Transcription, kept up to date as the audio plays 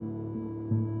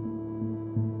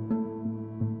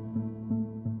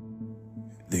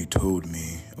told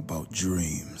me about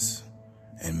dreams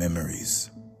and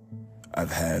memories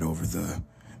I've had over the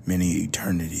many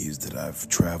eternities that I've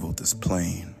traveled this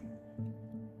plane.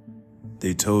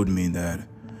 They told me that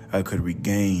I could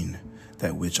regain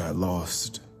that which I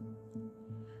lost.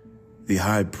 The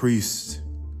high priest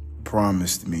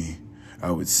promised me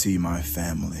I would see my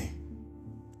family.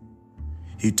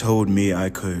 He told me I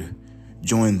could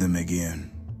join them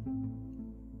again.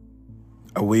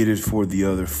 I waited for the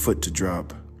other foot to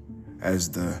drop,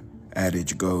 as the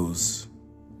adage goes,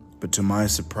 but to my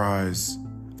surprise,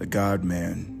 the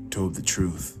God-man told the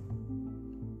truth.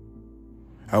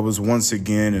 I was once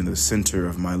again in the center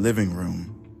of my living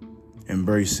room,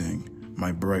 embracing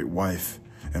my bright wife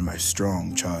and my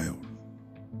strong child.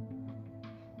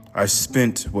 I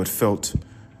spent what felt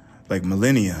like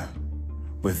millennia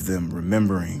with them,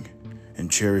 remembering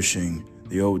and cherishing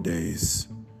the old days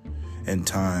and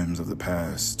times of the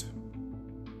past.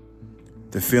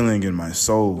 The feeling in my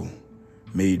soul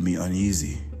made me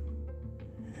uneasy.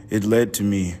 It led to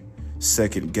me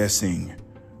second-guessing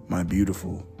my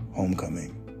beautiful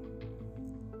homecoming.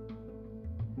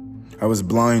 I was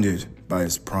blinded by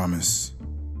his promise.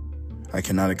 I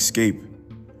cannot escape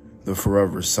the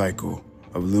forever cycle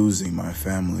of losing my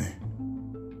family.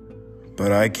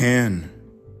 But I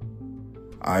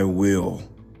will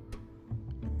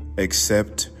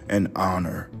accept and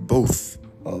honor both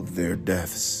of their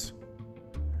deaths.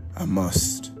 I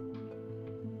must.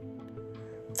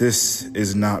 This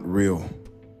is not real.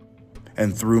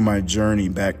 And through my journey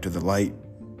back to the light,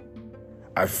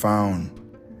 I found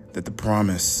that the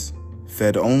promise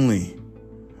fed only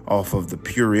off of the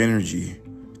pure energy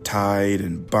tied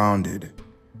and bonded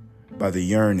by the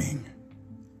yearning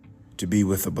to be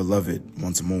with a beloved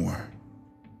once more.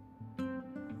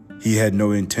 He had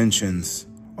no intentions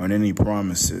on any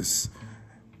promises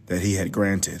that he had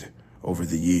granted over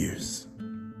the years.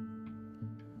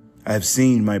 I have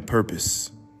seen my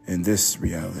purpose in this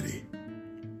reality.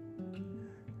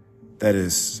 That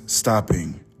is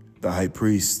stopping the high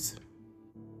priest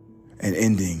and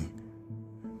ending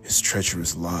his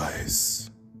treacherous lies.